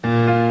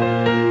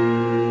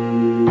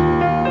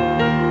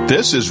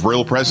This is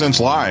Real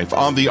Presence Live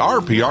on the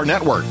RPR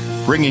Network,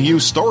 bringing you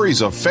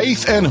stories of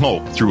faith and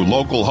hope through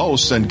local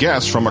hosts and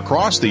guests from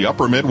across the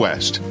upper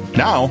Midwest.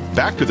 Now,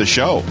 back to the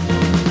show.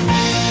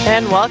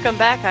 And welcome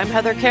back. I'm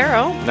Heather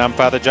Caro. And I'm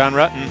Father John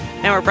Rutten.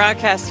 And we're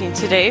broadcasting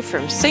today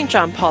from St.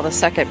 John Paul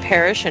II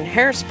Parish in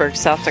Harrisburg,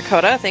 South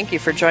Dakota. Thank you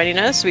for joining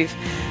us. We've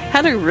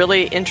had a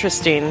really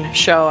interesting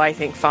show, I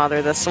think,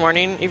 Father, this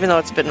morning, even though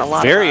it's been a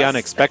lot Very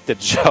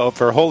unexpected show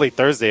for Holy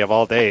Thursday of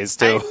all days,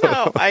 too.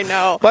 I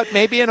know. But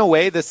maybe in a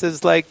way, this is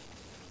the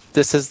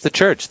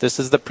church. This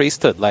is the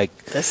priesthood.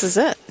 This is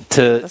it.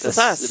 This is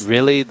us.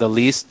 Really the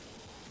least,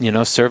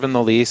 serving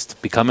the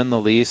least, becoming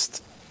the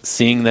least,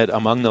 seeing that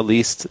among the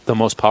least, the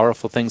most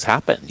powerful things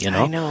happen,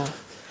 I know.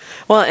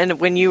 Well,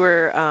 and when you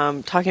were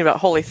talking about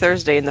Holy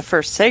Thursday in the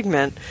first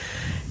segment,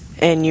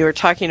 and you were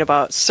talking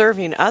about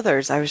serving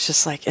others, I was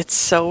just like, it's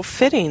so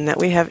fitting that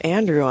we have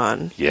Andrew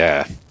on.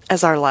 Yeah.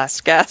 As our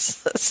last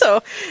guest.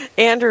 So,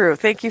 Andrew,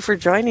 thank you for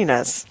joining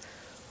us.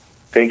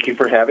 Thank you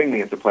for having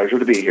me. It's a pleasure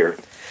to be here.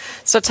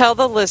 So tell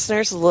the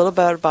listeners a little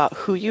bit about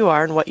who you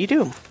are and what you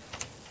do.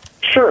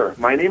 Sure.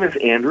 My name is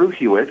Andrew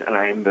Hewitt, and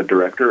I am the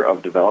Director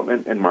of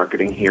Development and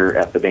Marketing here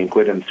at The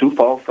Banquet in Sioux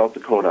Falls, South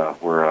Dakota.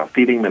 We're a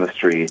feeding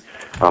ministry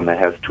that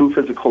has 2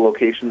 physical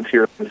locations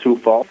here in Sioux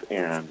Falls,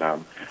 and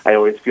I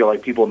always feel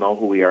like people know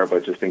who we are,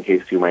 but just in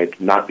case you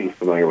might not be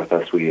familiar with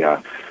us, we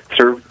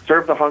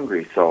serve the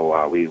hungry.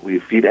 So we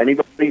feed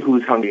anybody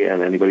who's hungry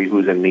and anybody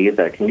who's in need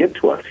that can get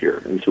to us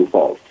here in Sioux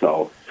Falls.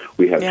 So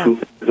we have 2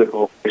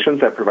 physical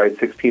locations that provide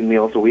 16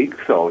 meals a week.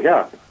 So,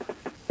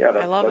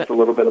 that's a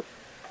little bit of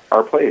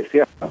our place,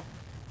 yeah.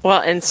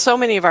 Well, and so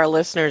many of our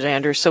listeners,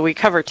 Andrew, so we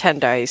cover 10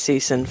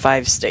 dioceses in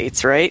 5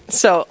 states, right?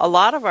 So a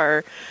lot of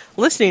our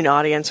listening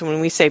audience,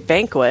 when we say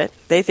banquet,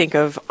 they think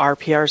of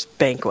RPR's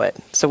banquet.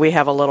 So we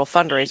have a little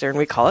fundraiser and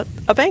we call it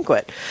a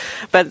banquet.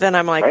 But then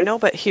I'm like, No,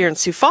 but here in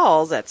Sioux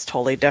Falls, that's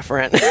totally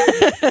different.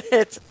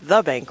 It's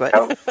the banquet.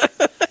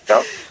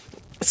 Yep.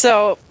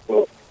 So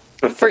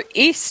for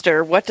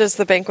Easter, what does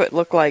the banquet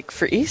look like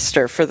for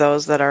Easter for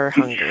those that are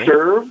hungry? We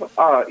serve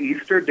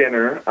Easter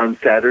dinner on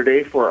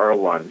Saturday for our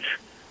lunch.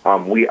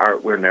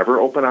 We're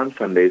never open on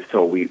Sundays,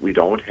 so we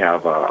don't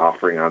have an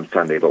offering on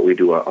Sunday, but we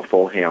do a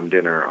full ham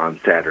dinner on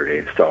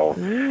Saturday. So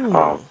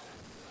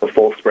the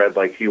full spread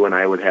like you and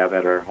I would have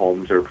at our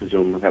homes, or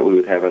presume that we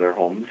would have at our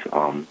homes.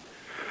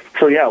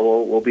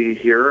 We'll be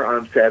here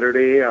on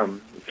Saturday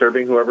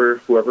serving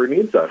whoever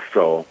needs us.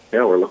 So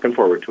we're looking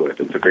forward to it.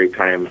 It's a great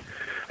time.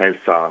 I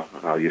saw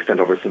you sent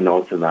over some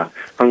notes, and the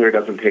hunger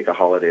doesn't take a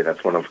holiday.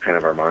 That's one of kind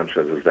of our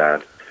mantras, is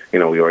that we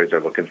always are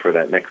looking for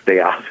that next day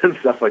off and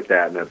stuff like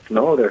that. And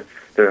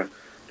they're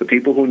the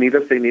people who need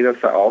us. They need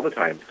us all the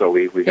time. So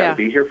we got to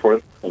be here for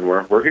them, and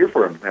we're here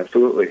for them.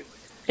 Absolutely.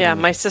 Yeah,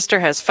 my sister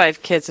has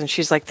 5 kids, and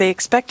she's like, they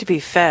expect to be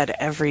fed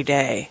every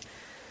day.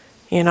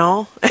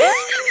 That's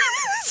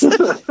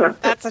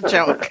a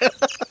joke.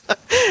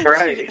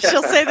 Right.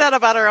 She'll say that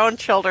about her own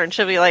children.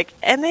 She'll be like,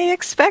 and they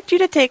expect you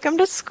to take them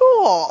to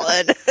school.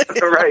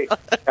 Right.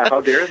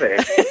 How dare they?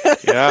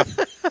 Yeah.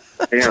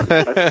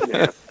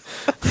 Yeah.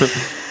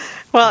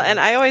 Well, and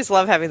I always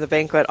love having the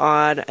banquet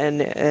on,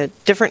 and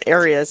different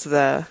areas,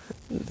 the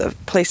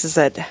places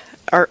that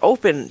are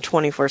open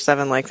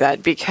 24/7 like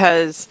that,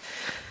 because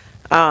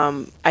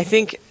I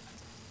think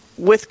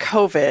with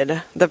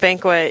COVID, the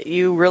banquet,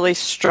 you really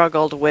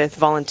struggled with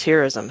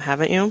volunteerism,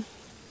 haven't you?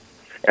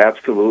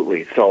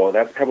 Absolutely. So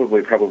that's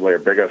probably our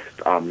biggest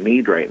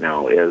need right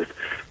now is,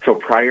 so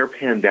prior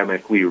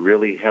pandemic, we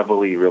really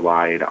heavily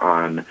relied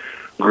on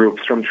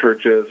groups from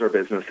churches or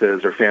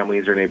businesses or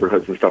families or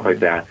neighborhoods and stuff like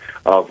that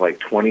of like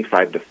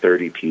 25 to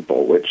 30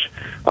 people, which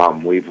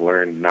we've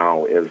learned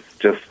now is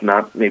just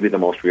not maybe the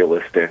most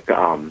realistic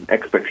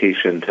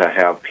expectation to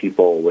have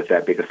people with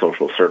that big of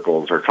social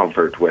circles or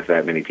comfort with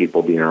that many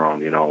people being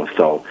around,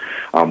 So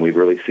we've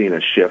really seen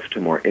a shift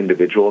to more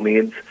individual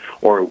needs,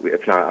 or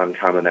it's not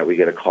uncommon that we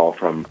get a call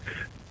from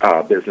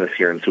business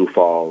here in Sioux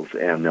Falls,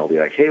 and they'll be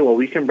like, hey, well,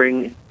 we can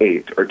bring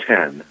 8 or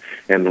 10.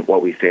 And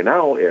what we say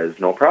now is,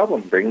 no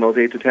problem, bring those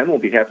 8 to 10. We'll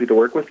be happy to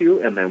work with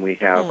you. And then we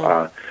have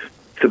a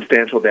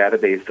substantial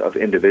database of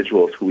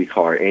individuals who we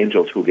call our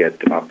angels, who get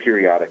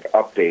periodic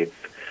updates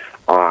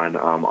on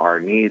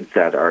our needs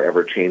that are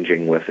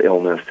ever-changing with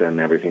illness and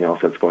everything else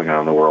that's going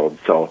on in the world.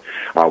 So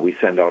we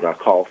send out a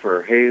call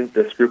for, hey,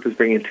 this group is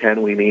bringing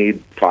 10. We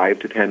need 5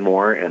 to 10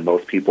 more. And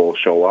those people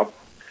show up,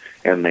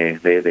 and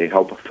they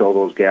help fill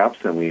those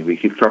gaps, and we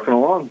keep trucking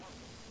along.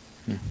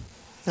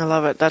 I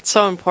love it. That's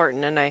so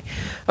important, and I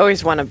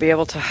always want to be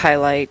able to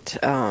highlight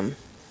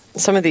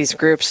some of these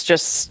groups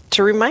just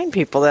to remind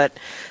people that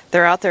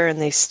they're out there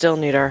and they still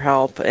need our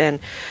help. And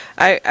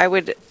I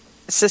would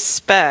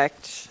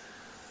suspect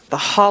the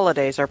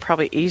holidays are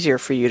probably easier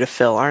for you to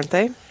fill, aren't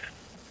they?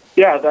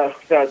 Yeah,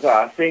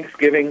 that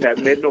Thanksgiving, that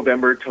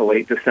mid-November to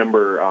late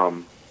December,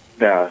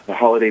 the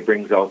holiday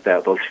brings out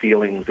those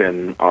feelings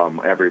in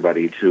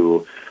everybody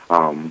to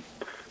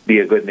be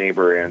a good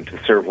neighbor and to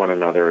serve one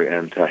another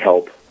and to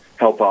help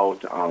help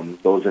out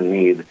those in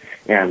need.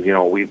 And,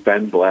 we've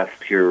been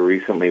blessed here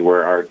recently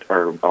where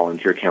our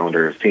volunteer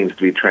calendar seems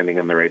to be trending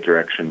in the right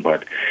direction.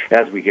 But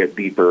as we get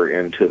deeper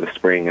into the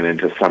spring and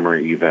into summer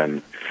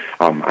even,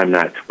 I'm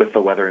not, with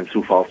the weather in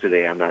Sioux Falls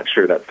today, I'm not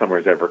sure that summer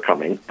is ever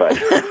coming. But,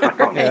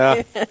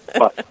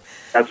 but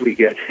as we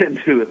get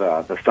into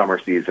the summer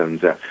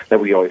seasons, that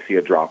we always see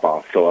a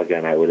drop-off. So,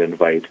 again, I would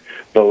invite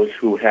those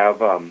who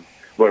have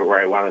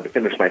where I wanted to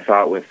finish my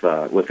thought with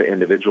the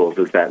individuals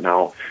is that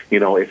now,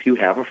 if you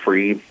have a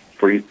free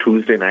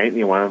Tuesday night and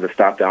you wanted to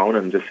stop down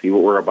and just see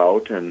what we're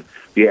about and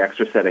be an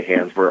extra set of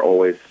hands, we're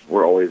always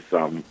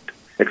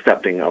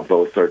accepting of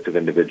those sorts of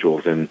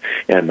individuals and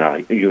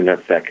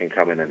units that can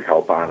come in and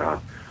help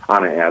on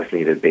an as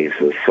needed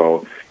basis.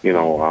 So,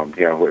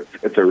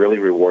 it's a really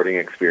rewarding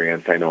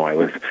experience. I know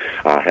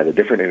I had a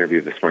different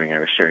interview this morning I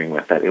was sharing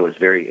with that. It was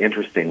very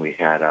interesting. We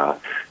had a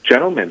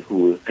gentleman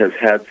who has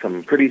had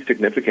some pretty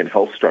significant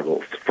health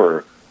struggles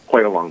for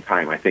quite a long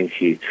time. I think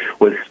he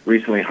was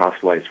recently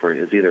hospitalized for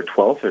his either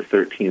 12th or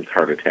 13th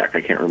heart attack.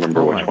 I can't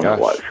remember which one it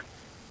was.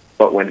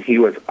 But when he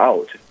was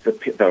out,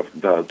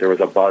 there was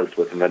a buzz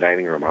within the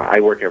dining room. I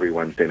work every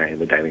Wednesday night in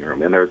the dining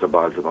room, and there was a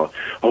buzz about,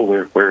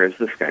 where is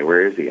this guy?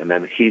 Where is he? And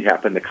then he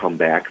happened to come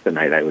back the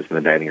night I was in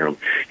the dining room,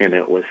 and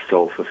it was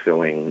so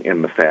fulfilling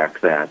in the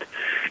fact that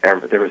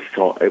there was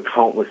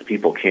countless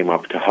people came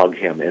up to hug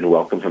him and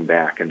welcome him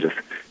back and just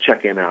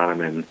check in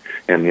on him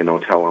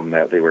and tell him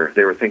that they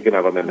were thinking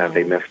of him and that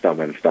they missed him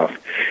and stuff.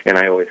 And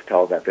I always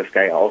tell that this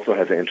guy also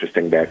has an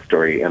interesting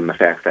backstory in the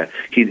fact that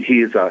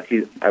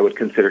I would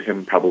consider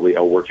him probably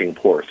a working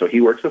poor. So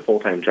he works a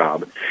full-time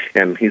job,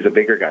 and he's a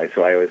bigger guy,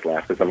 so I always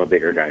laugh because I'm a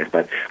bigger guy.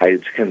 But I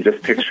can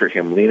just picture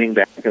him leaning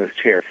back in his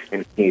chair,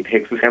 and he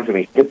takes his hands and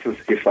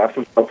he slaps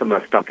himself in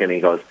the stomach, and he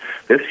goes,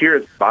 "This here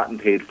is bought and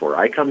paid for.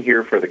 I come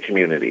here for the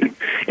community."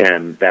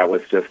 And that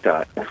was just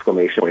an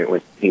exclamation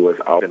when he was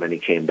out, and then he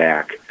came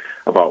back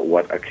about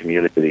what a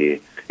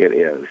community it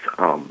is.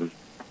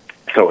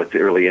 So it's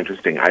really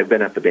interesting. I've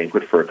been at the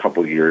banquet for a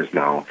couple years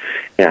now,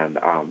 and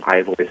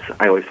I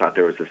always thought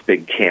there was this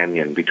big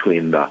canyon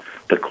between the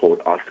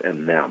quote us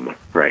and them,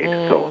 right?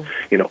 So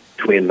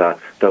between the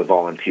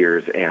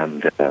volunteers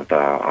and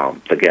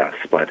the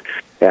guests. But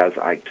as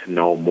I get to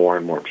know more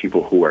and more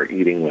people who are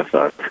eating with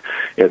us,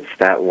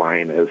 that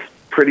line is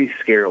pretty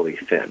scarily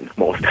thin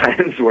most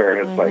times,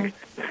 where it's like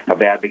a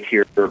bad week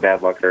here or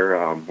bad luck there,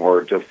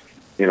 or just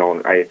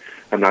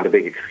I'm not a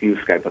big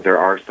excuse guy, but there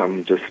are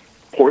some just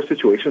poor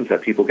situations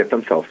that people get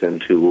themselves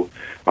into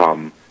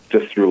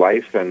just through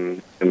life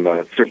and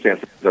the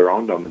circumstances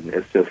around them. And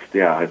it's just,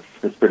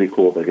 it's pretty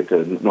cool to get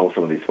to know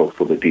some of these folks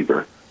a little bit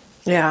deeper.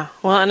 Yeah,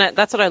 well, and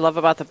that's what I love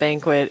about the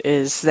banquet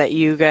is that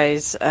you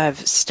guys have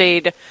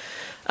stayed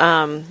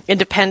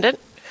independent.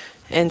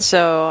 And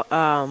so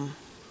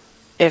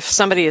if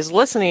somebody is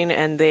listening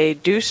and they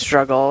do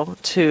struggle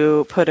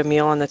to put a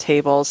meal on the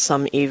table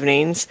some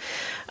evenings,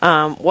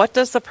 what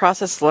does the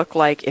process look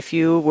like if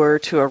you were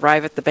to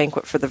arrive at the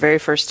banquet for the very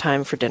first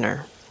time for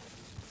dinner?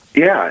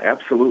 Yeah,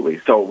 absolutely.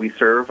 So we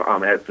serve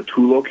at the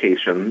two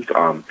locations.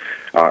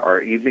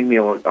 Our evening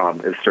meal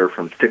is served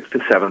from 6 to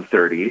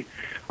 7:30.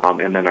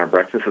 And then our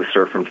breakfast is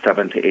served from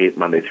 7 to 8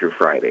 Monday through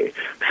Friday.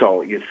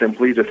 So you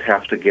simply just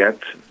have to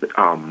get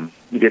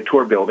to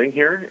our building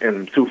here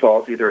in Sioux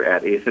Falls, either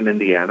at 8th and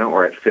Indiana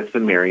or at 5th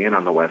and Marion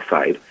on the west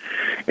side.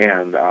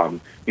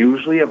 And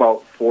usually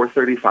about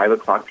 4:30, 5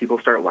 o'clock, people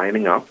start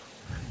lining up.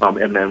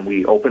 And then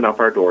we open up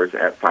our doors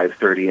at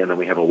 5:30, and then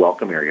we have a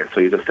welcome area. So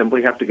you just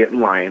simply have to get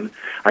in line.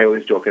 I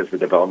always joke as the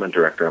development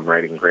director, I'm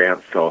writing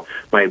grants. So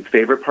my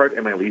favorite part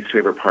and my least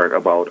favorite part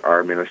about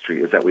our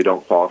ministry is that we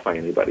don't qualify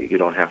anybody. You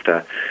don't have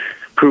to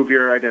prove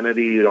your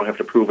identity. You don't have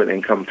to prove an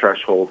income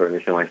threshold or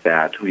anything like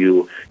that.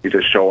 You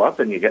just show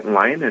up and you get in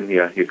line, and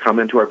you come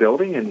into our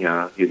building, and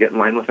you get in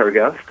line with our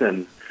guests.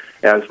 And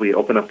as we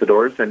open up the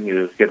doors, and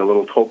you get a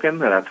little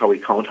token, and that's how we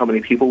count how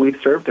many people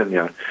we've served. And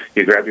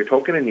you grab your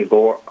token and you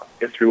go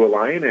through a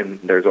line, and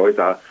there's always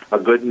a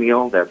good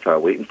meal that's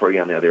waiting for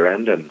you on the other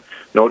end, and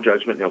no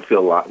judgment. You'll feel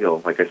a lot,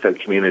 like I said,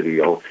 community.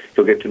 You'll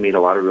get to meet a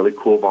lot of really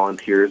cool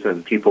volunteers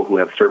and people who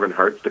have servant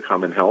hearts to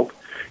come and help,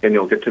 and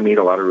you'll get to meet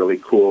a lot of really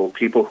cool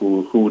people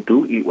who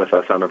do eat with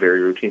us on a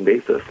very routine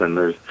basis. And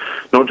there's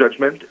no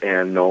judgment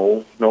and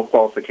no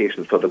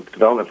qualifications. So the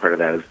development part of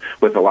that is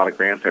with a lot of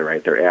grants I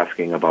write, they're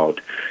asking about,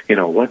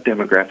 what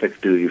demographics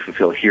do you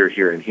fulfill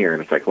here, and here,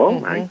 and it's like,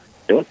 well, I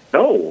don't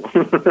know.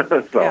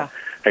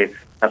 I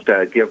have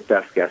to give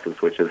best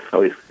guesses, which is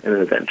always an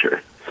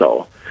adventure.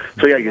 So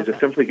you just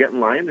simply get in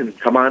line and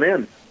come on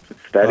in.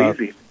 It's that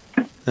easy.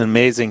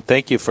 Amazing.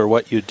 Thank you for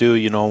what you do.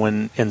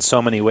 When in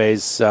so many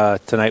ways,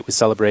 tonight we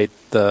celebrate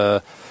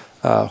the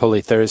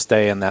Holy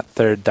Thursday and that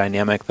third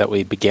dynamic that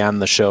we began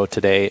the show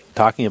today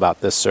talking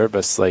about this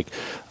service.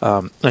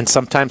 And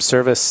sometimes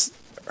service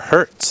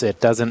hurts. It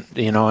doesn't,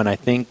 and I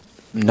think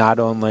not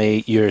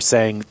only you're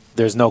saying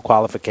there's no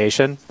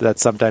qualification,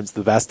 that's sometimes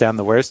the best and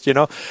the worst,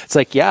 It's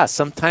like,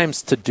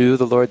 sometimes to do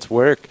the Lord's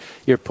work,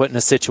 you're put in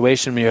a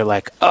situation where you're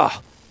like,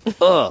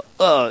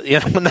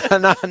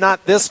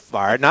 not this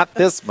far, not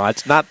this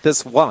much, not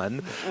this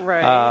one.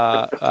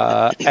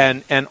 Right.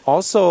 And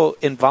also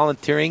in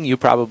volunteering, you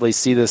probably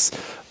see this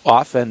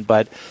often,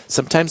 but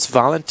sometimes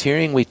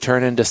volunteering we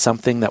turn into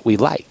something that we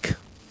like.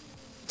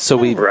 So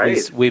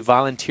we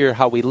volunteer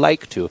how we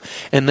like to.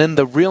 And then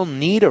the real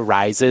need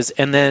arises,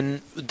 and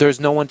then there's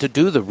no one to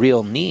do the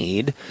real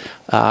need.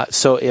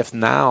 So if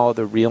now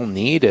the real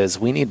need is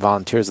we need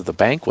volunteers at the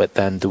banquet,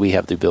 then do we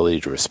have the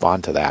ability to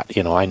respond to that?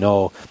 I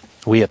know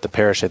we at the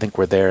parish, I think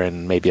we're there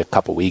in maybe a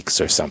couple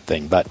weeks or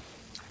something, but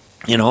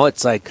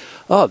it's like,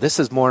 oh, this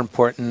is more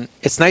important.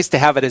 It's nice to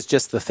have it as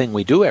just the thing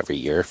we do every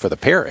year for the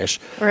parish.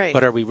 Right.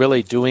 But are we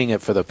really doing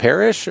it for the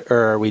parish,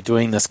 or are we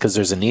doing this because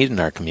there's a need in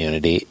our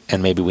community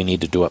and maybe we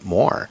need to do it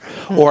more?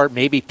 Or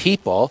maybe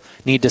people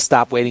need to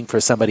stop waiting for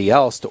somebody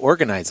else to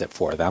organize it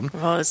for them.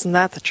 Well, isn't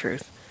that the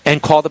truth?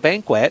 And call the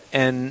banquet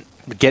and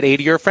get 8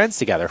 of your friends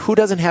together. Who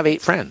doesn't have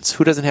 8 friends?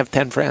 Who doesn't have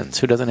 10 friends?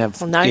 Who doesn't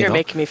have? Well, now you're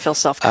making me feel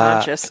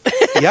self-conscious.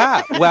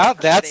 Yeah, well,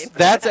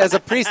 that's as a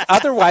priest.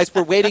 Otherwise,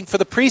 we're waiting for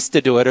the priest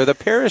to do it or the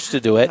parish to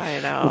do it.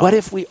 I know. What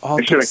if we all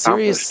took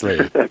seriously?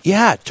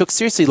 Took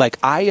seriously. Like,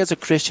 I, as a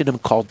Christian, am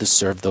called to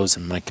serve those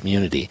in my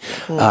community.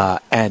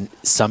 And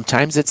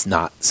sometimes it's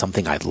not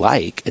something I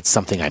like. It's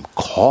something I'm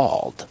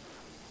called.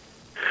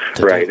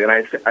 Right, and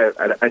I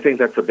think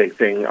that's a big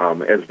thing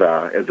as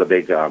a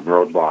big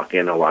roadblock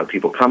in a lot of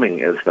people coming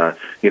is to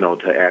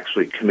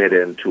actually commit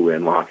into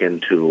and lock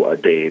into a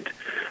date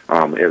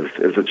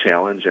is a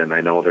challenge, and I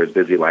know there's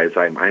busy lives.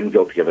 I'm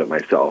guilty of it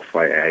myself.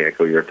 I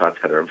echo your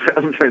thoughts, Heather.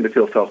 I'm trying to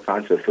feel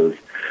self-conscious as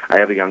I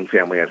have a young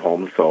family at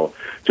home, so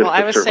just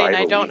I was saying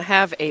I don't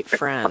have 8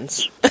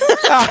 friends.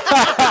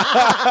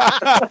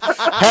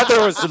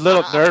 Heather was a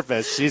little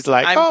nervous. She's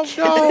like, oh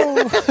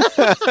no.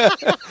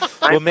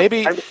 Well,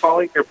 maybe I'm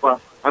calling your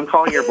bluff.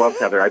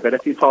 Heather. I bet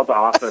if you called the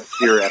office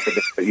here at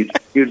the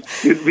you'd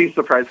be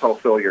surprised how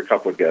full your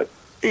cup would get.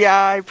 Yeah,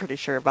 I'm pretty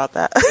sure about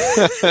that.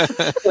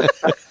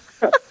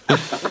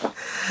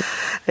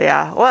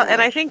 Yeah, well,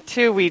 and I think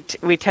too we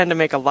tend to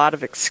make a lot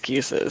of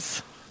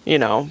excuses,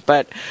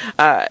 But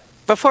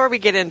before we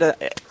get into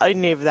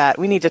any of that,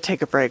 we need to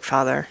take a break,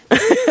 Father.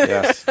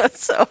 Yes.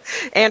 So,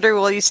 Andrew,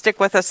 will you stick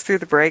with us through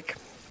the break?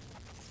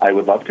 I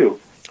would love to.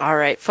 All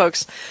right,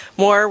 folks.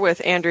 More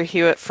with Andrew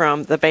Hewitt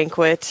from The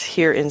Banquet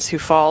here in Sioux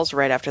Falls.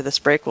 Right after this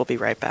break, we'll be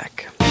right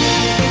back.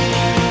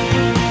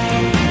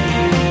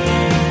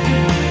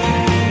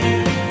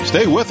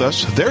 Stay with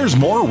us. There's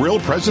more Real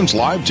Presence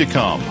Live to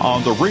come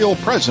on the Real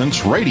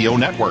Presence Radio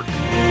Network.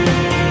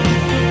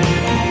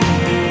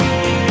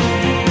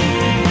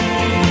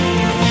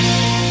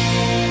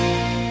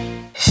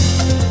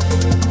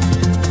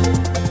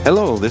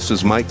 Hello, this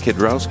is Mike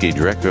Kidrowski,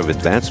 Director of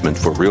Advancement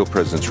for Real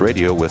Presence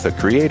Radio with a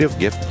creative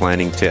gift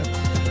planning tip.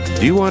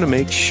 Do you want to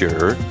make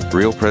sure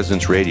Real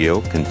Presence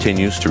Radio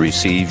continues to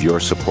receive your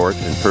support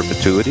in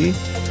perpetuity?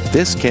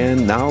 This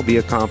can now be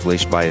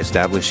accomplished by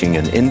establishing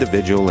an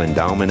individual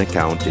endowment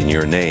account in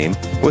your name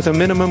with a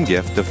minimum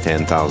gift of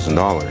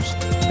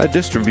 $10,000. A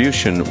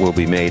distribution will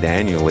be made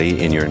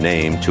annually in your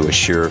name to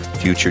assure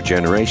future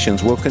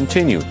generations will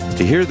continue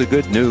to hear the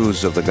good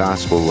news of the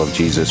gospel of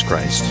Jesus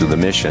Christ through the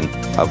mission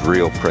of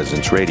Real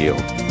Presence Radio.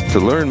 To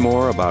learn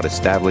more about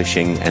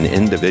establishing an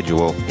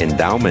individual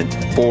endowment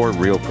for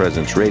Real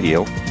Presence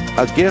Radio,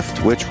 a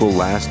gift which will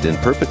last in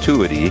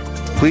perpetuity,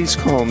 please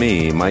call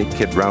me, Mike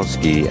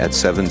Kidrowski, at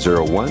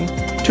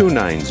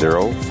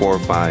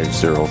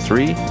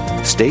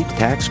 701-290-4503. State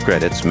tax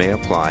credits may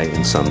apply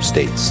in some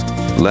states.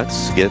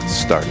 Let's get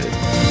started.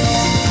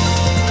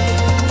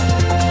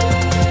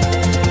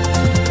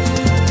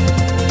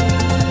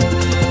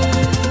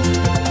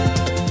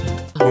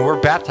 When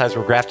we're baptized,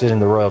 we're grafted in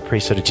the royal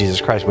priesthood of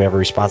Jesus Christ. We have a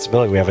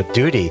responsibility. We have a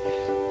duty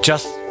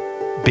just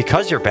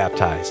because you're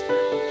baptized.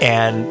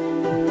 And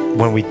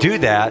when we do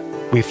that,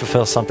 we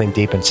fulfill something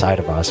deep inside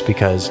of us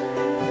because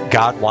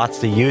God wants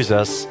to use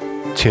us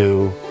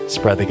to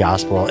spread the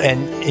gospel.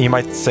 And you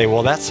might say,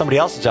 well, that's somebody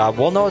else's job.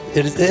 Well, no,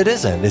 it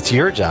isn't. It's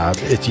your job.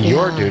 It's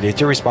your duty. It's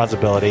your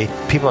responsibility.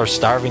 People are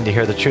starving to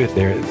hear the truth.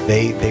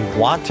 They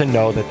want to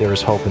know that there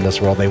is hope in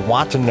this world. They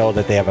want to know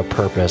that they have a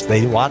purpose.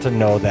 They want to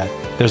know that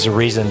there's a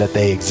reason that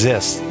they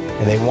exist.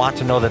 And they want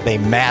to know that they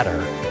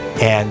matter.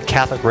 And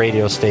Catholic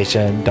radio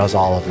station does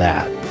all of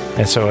that.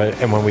 And so,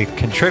 and when we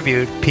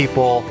contribute,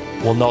 people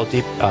will know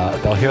deep,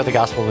 they'll hear the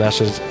gospel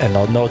message, and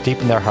they'll know deep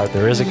in their heart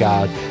there is a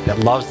God that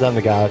loves them,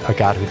 a God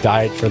who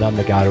died for them,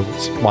 the God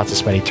who wants to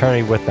spend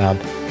eternity with them,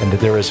 and that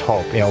there is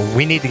hope.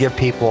 We need to give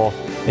people,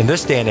 in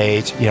this day and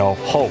age,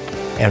 hope,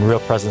 and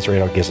Real Presence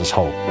Radio gives us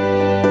hope.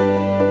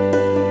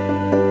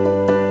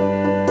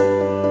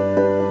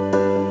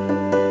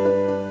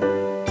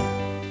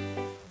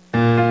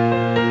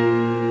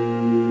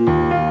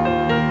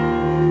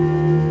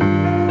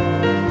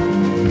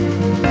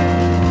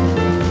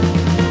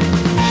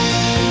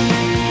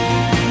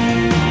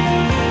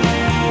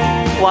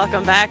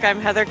 Welcome back. I'm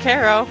Heather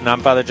Caro. And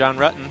I'm Father John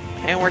Rutten.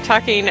 And we're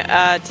talking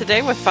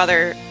today with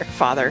Father.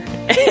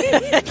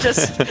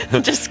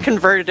 just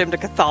converted him to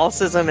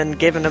Catholicism and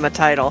given him a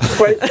title.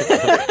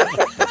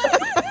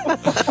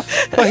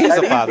 Well, he's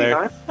a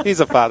father. He's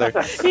a father.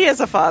 He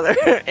is a father.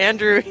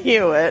 Andrew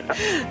Hewitt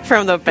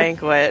from The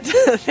Banquet.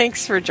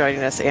 Thanks for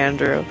joining us,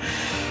 Andrew.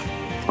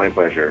 My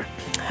pleasure.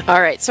 All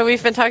right, so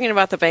we've been talking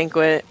about The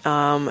Banquet,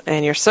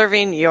 and you're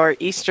serving your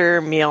Easter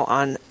meal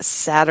on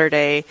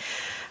Saturday.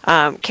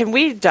 Can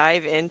we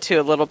dive into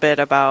a little bit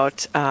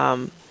about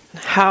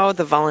how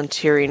the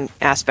volunteering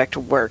aspect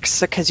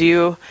works? Because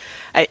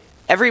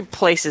every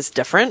place is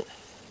different,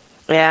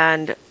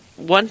 and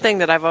one thing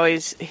that I've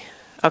always...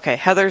 Okay,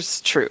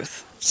 Heather's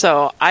Truth.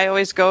 So I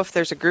always go if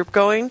there's a group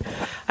going.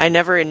 I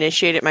never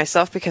initiate it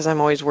myself because I'm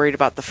always worried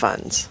about the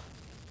funds.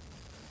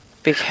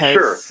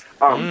 Because...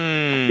 Sure.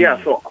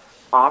 Yeah, so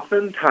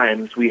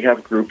oftentimes we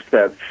have groups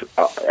that,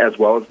 as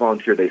well as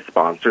volunteer, they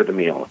sponsor the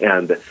meal.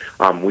 And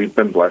we've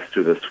been blessed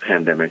through this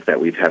pandemic that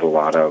we've had a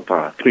lot of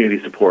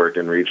community support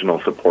and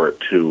regional support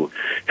to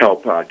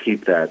help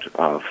keep that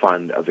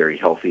fund a very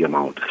healthy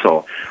amount.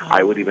 So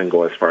I would even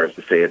go as far as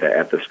to say that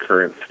at this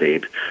current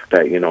state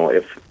that,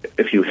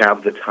 if you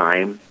have the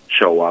time,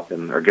 show up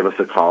or give us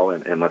a call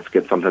and let's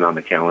get something on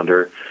the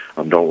calendar.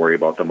 Don't worry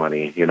about the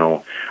money.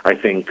 I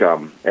think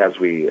as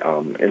we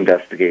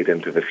investigate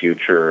into the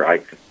future,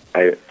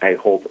 I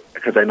hope,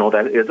 because I know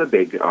that is a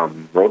big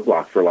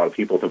roadblock for a lot of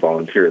people to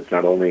volunteer. It's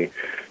not only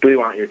do we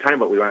want your time,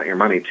 but we want your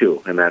money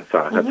too, and that's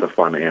a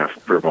fun ask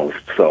for most.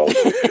 So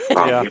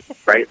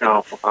right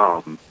now,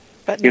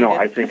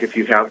 I think if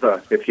you have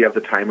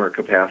the time or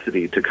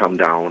capacity to come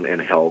down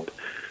and help,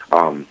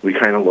 we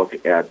kind of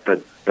look at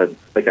the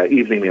like an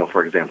evening meal,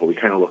 for example. We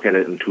kind of look at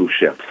it in 2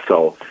 shifts.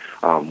 So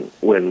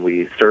when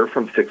we serve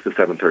from 6 to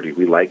 7:30,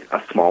 we like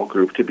a small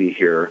group to be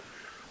here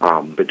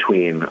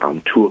between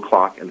 2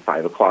 o'clock and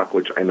 5 o'clock,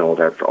 which I know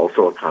that's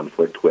also a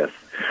conflict with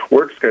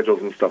work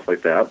schedules and stuff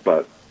like that.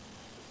 But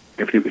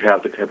if you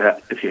have the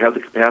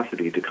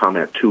capacity to come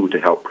at 2 to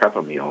help prep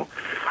a meal,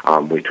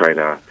 we try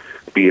to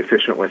be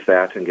efficient with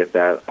that and get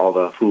all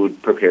the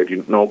food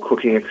prepared. No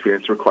cooking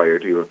experience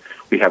required.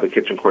 We have a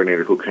kitchen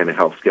coordinator who kind of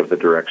helps give the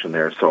direction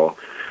there. So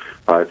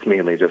it's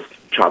mainly just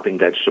chopping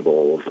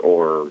vegetables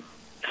or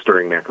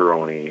stirring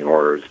macaroni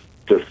or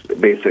just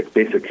basic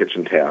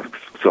kitchen tasks.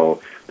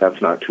 So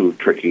that's not too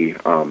tricky.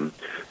 So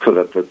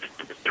that's the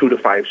 2 to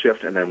 5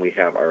 shift, and then we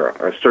have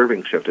our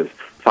serving shift is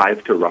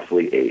 5 to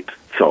roughly 8.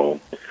 So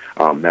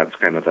that's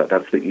kind of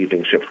that's the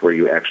evening shift where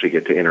you actually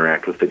get to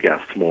interact with the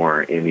guests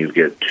more, and you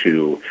get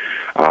to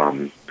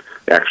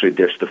actually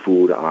dish the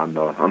food on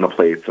the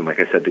plates. And like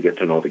I said, to get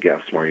to know the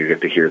guests more, you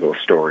get to hear those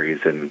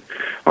stories and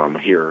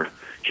hear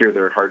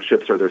their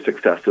hardships or their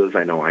successes.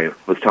 I know I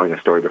was telling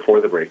a story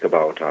before the break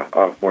about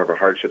more of a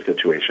hardship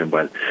situation,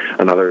 but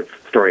another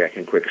story I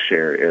can quick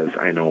share is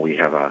I know we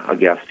have a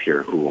guest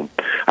here who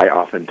I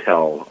often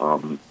tell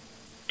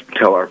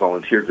our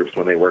volunteer groups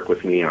when they work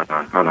with me on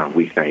a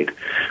weeknight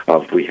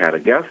we had a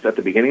guest at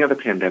the beginning of the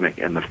pandemic,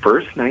 and the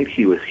first night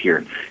he was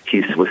here,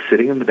 he was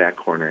sitting in the back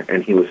corner,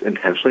 and he was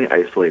intentionally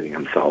isolating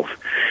himself.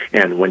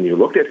 And when you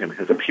looked at him,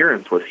 his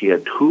appearance was he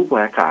had 2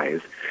 black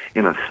eyes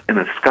and a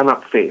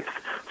skun-up face.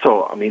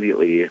 So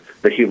immediately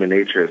the human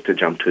nature is to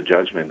jump to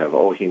judgment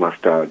of, he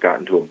must have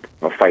gotten into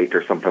a fight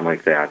or something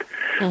like that.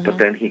 Mm-hmm. But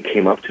then he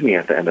came up to me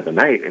at the end of the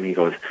night and he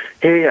goes,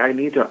 "Hey,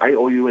 I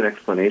owe you an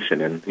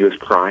explanation." And he was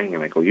crying,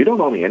 and I go, "You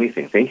don't owe me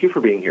anything. Thank you for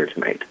being here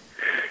tonight."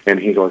 And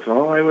he goes,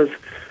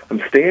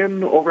 I'm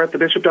staying over at the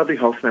Bishop Dudley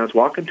House, and I was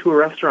walking to a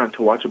restaurant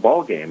to watch a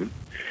ball game,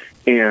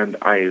 and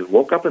I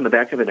woke up in the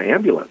back of an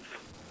ambulance.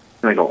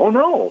 And I go, "Oh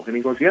no." And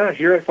he goes, "Yeah,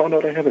 here I found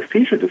out I have a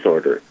seizure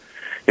disorder."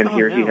 And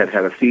he had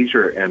a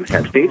seizure and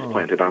had face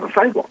planted on a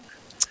sidewalk.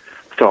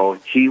 So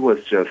he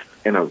was just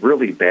in a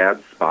really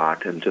bad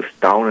spot and just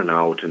down and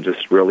out and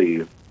just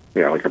really,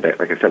 like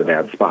I said, a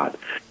bad spot.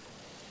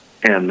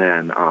 And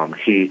then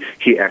he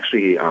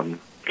actually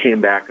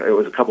came back. It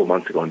was a couple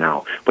months ago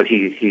now, but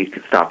he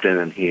stopped in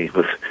and he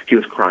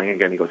was crying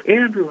again. He goes,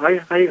 "Andrew,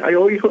 I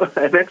owe you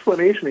an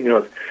explanation." He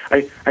goes,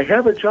 I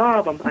have a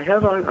job. I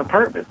have an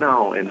apartment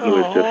now. And he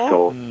was just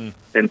so,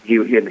 and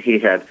he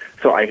had,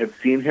 so I had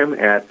seen him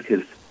at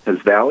his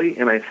valley,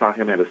 and I saw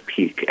him at his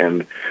peak.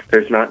 And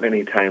there's not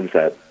many times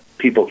that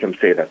people can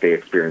say that they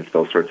experience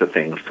those sorts of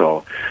things.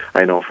 So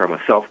I know from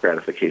a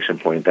self-gratification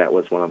point, that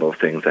was one of those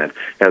things that,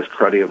 as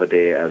cruddy of a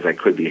day as I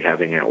could be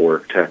having at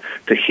work,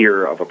 to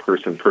hear of a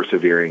person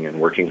persevering and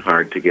working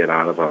hard to get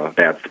out of a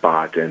bad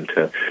spot and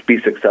to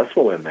be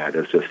successful in that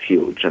is just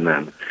huge. And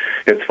then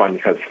it's fun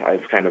because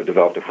I've kind of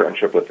developed a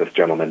friendship with this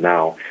gentleman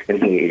now,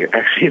 and he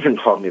actually even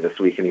called me this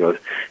week, and he goes,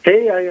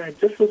 "Hey, I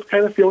just was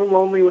kind of feeling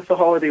lonely with the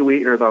holiday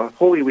week or the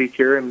Holy Week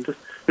here, and just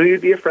knew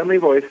you'd be a friendly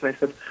voice." And I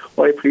said,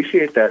 "Well, I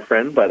appreciate that,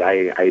 friend, but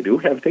I do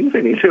have things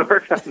I need to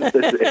work on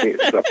this day."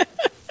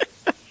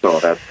 So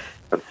that's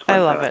I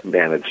love it.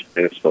 Manage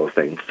those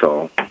things.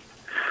 So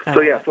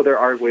there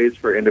are ways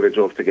for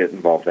individuals to get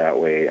involved that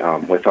way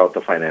without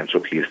the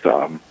financial piece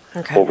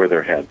over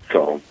their head.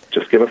 So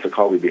just give us a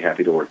call. We'd be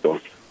happy to work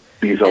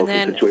these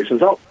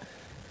situations out.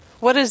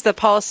 What is the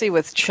policy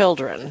with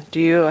children? Do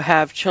you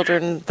have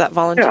children that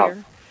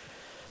volunteer?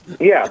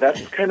 Yeah,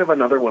 that's kind of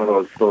another one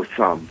of those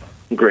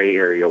gray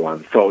area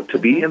one. So to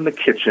be in the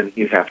kitchen,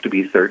 you have to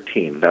be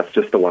 13. That's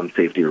just the one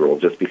safety rule,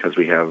 just because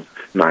we have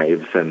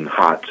knives and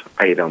hot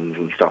items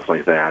and stuff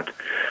like that.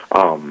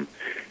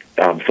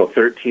 So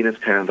 13 is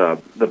kind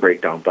of the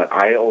breakdown. But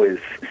I always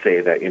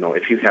say that,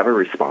 if you have a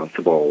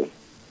responsible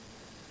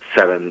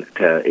 7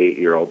 to 8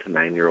 year old to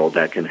 9 year old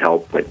that can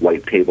help, like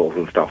wipe tables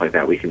and stuff like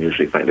that, we can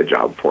usually find a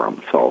job for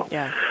them. So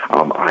yeah.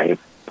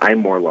 I'm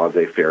more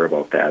laissez-faire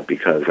about that,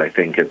 because I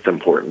think it's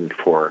important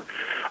for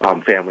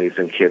families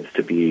and kids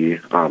to be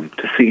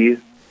to see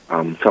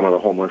some of the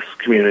homeless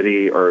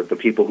community or the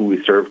people who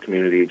we serve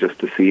community, just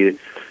to see,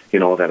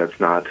 that it's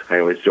not. I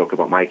always joke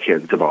about my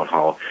kids about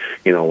how,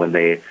 when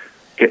they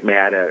get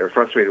mad at or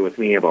frustrated with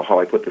me about how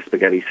I put the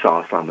spaghetti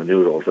sauce on the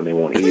noodles and they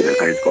won't eat it,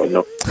 I just go,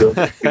 no.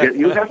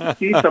 You have to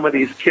see some of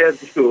these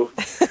kids who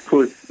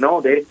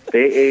they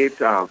ate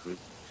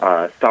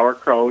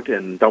sauerkraut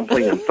and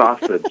dumpling and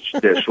sausage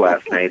dish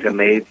last night, and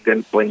they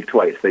didn't blink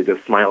twice. They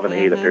just smiled and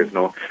ate it. There's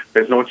no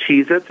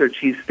Cheez-Its or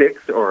cheese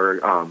sticks or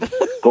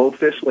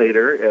goldfish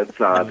later. It's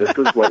this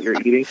is what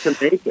you're eating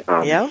tonight.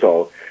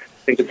 So I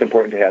think it's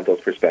important to have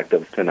those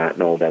perspectives, to not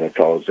know that it's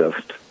all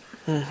just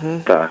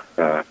the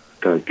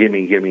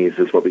gimmies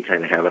is what we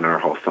kind of have in our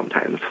house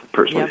sometimes,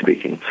 personally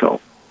speaking.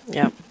 So.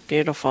 Yeah,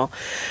 beautiful.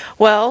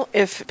 Well,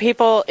 if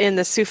people in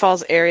the Sioux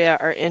Falls area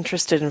are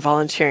interested in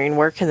volunteering,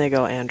 where can they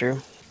go,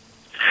 Andrew?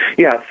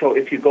 Yeah, so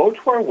if you go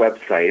to our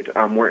website,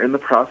 we're in the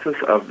process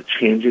of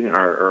changing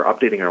or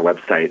updating our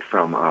website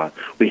from,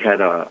 we had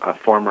a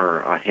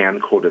former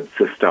hand-coded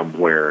system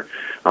where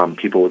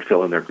people would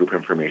fill in their group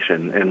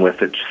information, and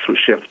with it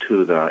shift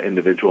to the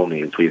individual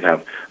needs, we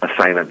have a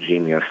sign-up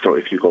genius. So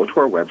if you go to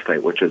our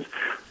website, which is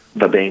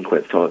The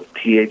Banquet, so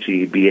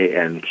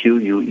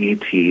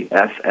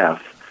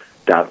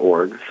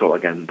TheBanquetSF.org. So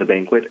again,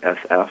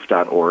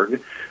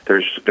 TheBanquetSF.org.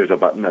 There's a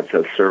button that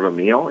says Serve a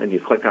Meal, and you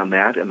click on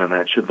that, and then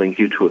that should link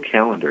you to a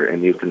calendar,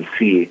 and you can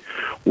see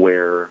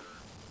where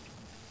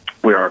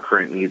our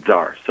current needs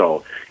are.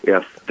 So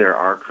if there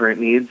are current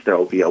needs, there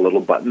will be a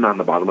little button on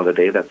the bottom of the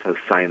day that says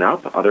Sign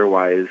Up.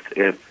 Otherwise,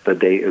 if the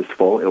day is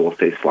full, it will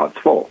say Slots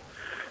Full.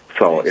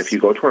 So if you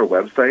go to our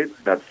website,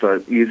 that's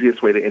the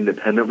easiest way to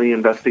independently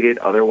investigate.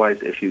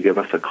 Otherwise, if you give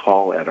us a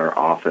call at our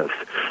office,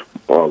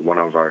 one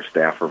of our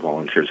staff or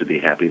volunteers would be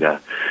happy to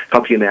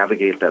help you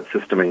navigate that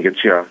system and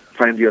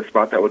find you a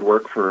spot that would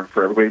work for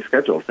everybody's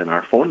schedules. And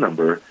our phone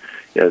number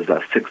is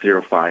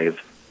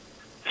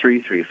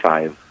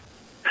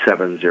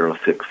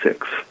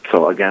 605-335-7066.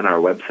 So again, our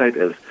website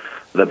is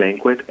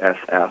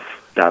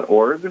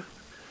thebanquetsf.org,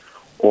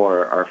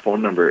 or our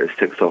phone number is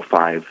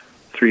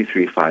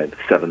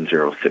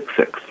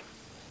 605-335-7066.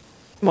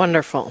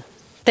 Wonderful.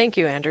 Thank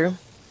you, Andrew.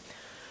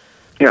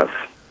 Yes.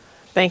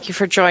 Thank you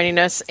for joining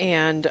us,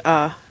 and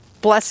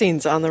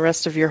blessings on the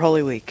rest of your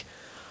Holy Week.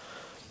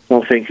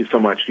 Well, thank you so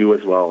much. You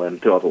as well,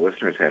 and to all the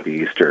listeners, happy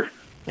Easter.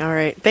 All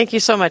right. Thank you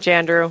so much,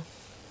 Andrew.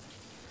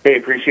 Hey,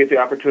 appreciate the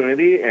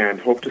opportunity, and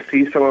hope to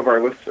see some of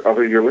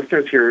your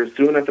listeners here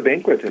soon at the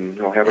banquet, and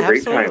we'll have a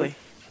great time.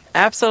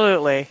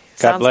 Absolutely.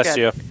 God bless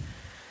you.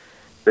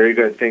 Very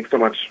good. Thanks so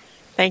much.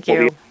 Thank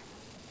you.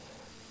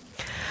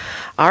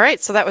 All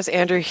right, so that was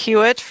Andrew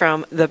Hewitt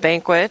from The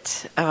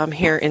Banquet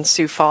here in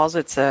Sioux Falls.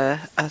 It's a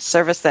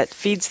service that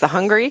feeds the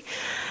hungry,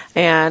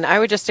 and I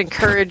would just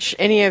encourage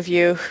any of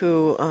you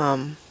who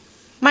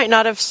might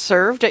not have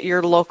served at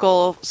your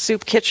local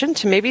soup kitchen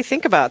to maybe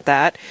think about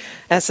that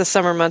as the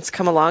summer months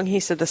come along. He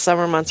said the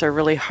summer months are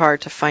really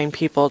hard to find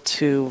people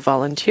to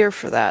volunteer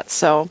for that,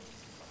 so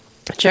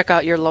check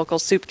out your local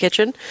soup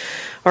kitchen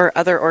or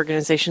other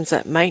organizations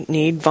that might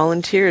need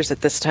volunteers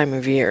at this time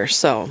of year.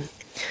 So,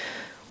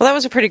 well, that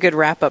was a pretty good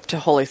wrap-up to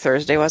Holy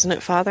Thursday, wasn't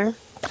it, Father?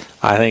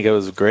 I think it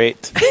was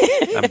great.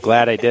 I'm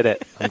glad I did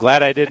it. I'm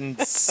glad I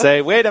didn't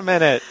say, wait a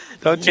minute,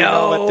 don't you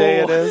know what day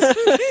it is?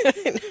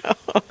 I know.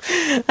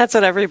 That's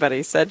what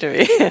everybody said to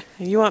me.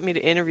 You want me to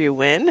interview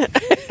when?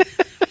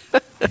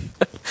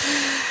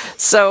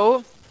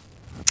 So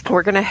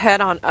we're going to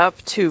head on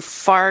up to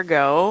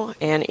Fargo.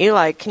 And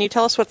Eli, can you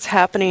tell us what's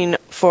happening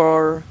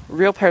for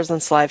Real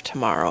Presence Live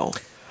tomorrow?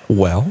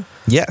 Well,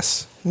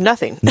 yes.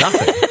 Nothing.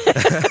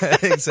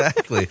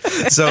 Exactly.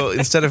 So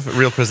instead of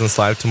Real Presence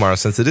Live tomorrow,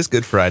 since it is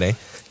Good Friday,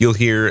 you'll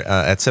hear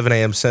at 7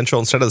 a.m. Central,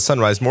 instead of the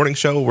Sunrise Morning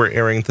Show, we're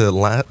airing the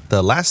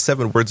last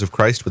 7 words of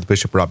Christ with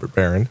Bishop Robert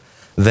Barron.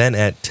 Then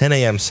at 10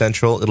 a.m.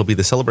 Central, it'll be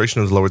the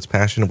celebration of the Lord's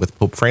Passion with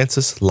Pope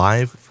Francis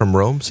live from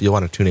Rome, so you'll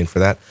want to tune in for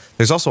that.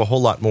 There's also a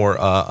whole lot more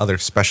other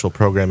special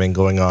programming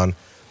going on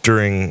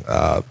during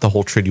the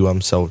whole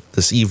Triduum. So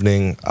this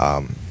evening,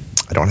 I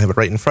don't have it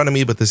right in front of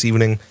me, but this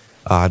evening,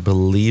 I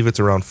believe it's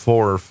around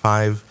 4 or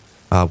 5,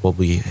 we'll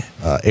be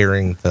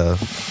airing the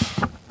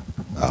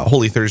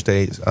Holy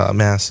Thursday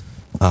Mass.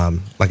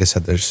 Like I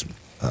said, there's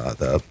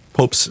the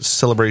Pope's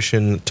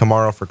celebration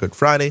tomorrow for Good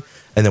Friday,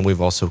 and then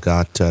we've also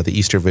got the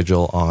Easter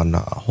Vigil on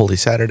Holy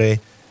Saturday,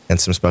 and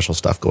some special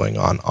stuff going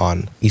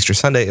on Easter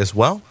Sunday as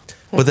well.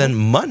 Mm-hmm. But then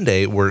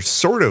Monday, we're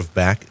sort of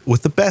back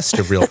with the best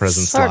of Real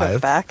Presence Live. Sort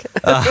of back.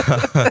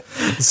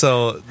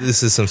 So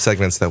this is some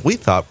segments that we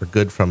thought were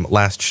good from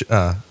last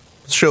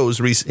shows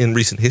in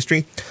recent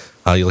history.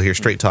 You'll hear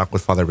Straight Talk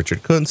with Father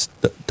Richard Kuntz.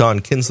 Don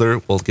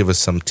Kinsler will give us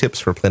some tips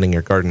for planting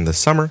your garden this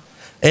summer.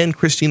 And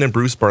Christine and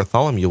Bruce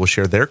Bartholomew will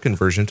share their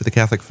conversion to the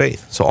Catholic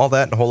faith. So all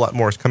that and a whole lot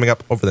more is coming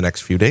up over the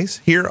next few days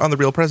here on the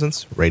Real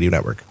Presence Radio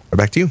Network.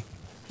 Back to you.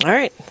 All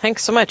right.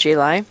 Thanks so much,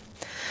 Eli.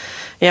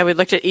 Yeah, we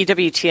looked at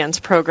EWTN's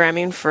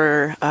programming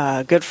for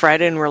Good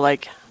Friday, and we're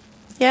like,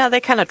 yeah,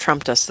 they kind of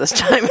trumped us this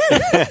time.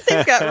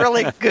 They've got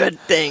really good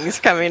things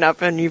coming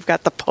up, and you've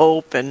got the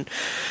Pope and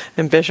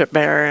Bishop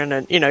Barron,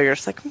 and, you're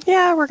just like,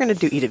 yeah, we're going to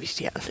do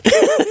EWTN.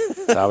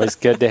 It's always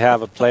good to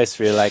have a place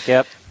where you're like,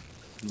 yep,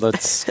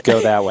 let's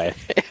go that way.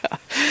 Yeah.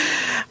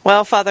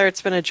 Well, Father,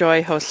 it's been a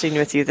joy hosting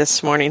with you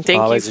this morning.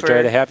 Thank always you a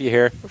joy to have you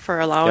here. For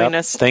allowing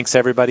us. Thanks,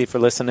 everybody, for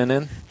listening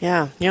in.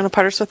 Yeah. You want to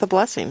part us with a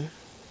blessing.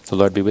 The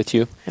Lord be with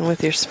you. And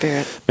with your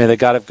spirit. May the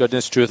God of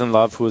goodness, truth, and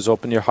love, who has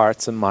opened your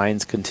hearts and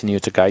minds, continue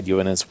to guide you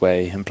in his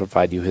way and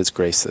provide you his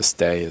grace this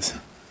day. In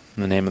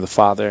the name of the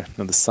Father, and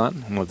of the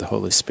Son, and of the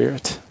Holy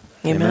Spirit.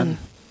 Amen.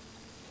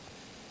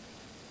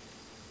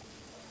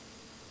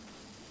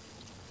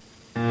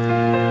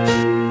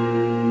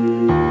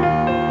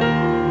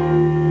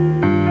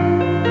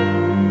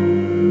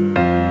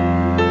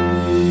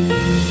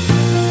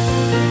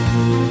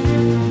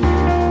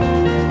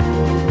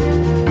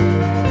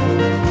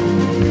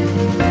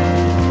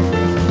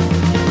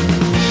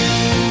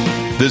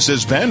 This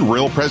has been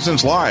Real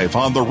Presence Live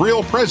on the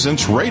Real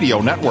Presence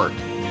Radio Network.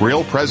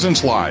 Real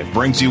Presence Live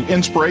brings you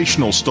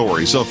inspirational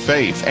stories of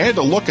faith and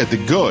a look at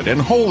the good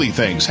and holy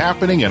things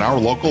happening in our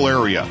local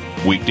area.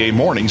 Weekday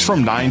mornings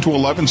from 9 to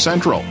 11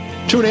 Central.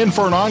 Tune in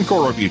for an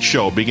encore of each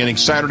show beginning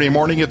Saturday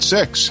morning at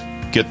 6.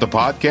 Get the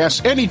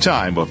podcast any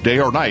time of day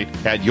or night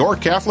at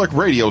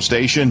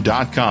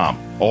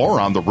yourcatholicradiostation.com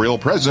or on the Real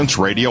Presence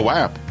Radio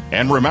app.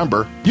 And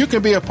remember, you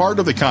can be a part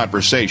of the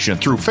conversation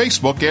through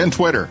Facebook and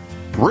Twitter.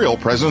 Real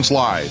Presence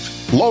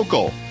Live,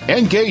 local,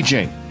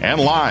 engaging, and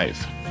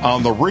live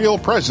on the Real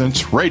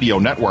Presence Radio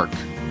Network.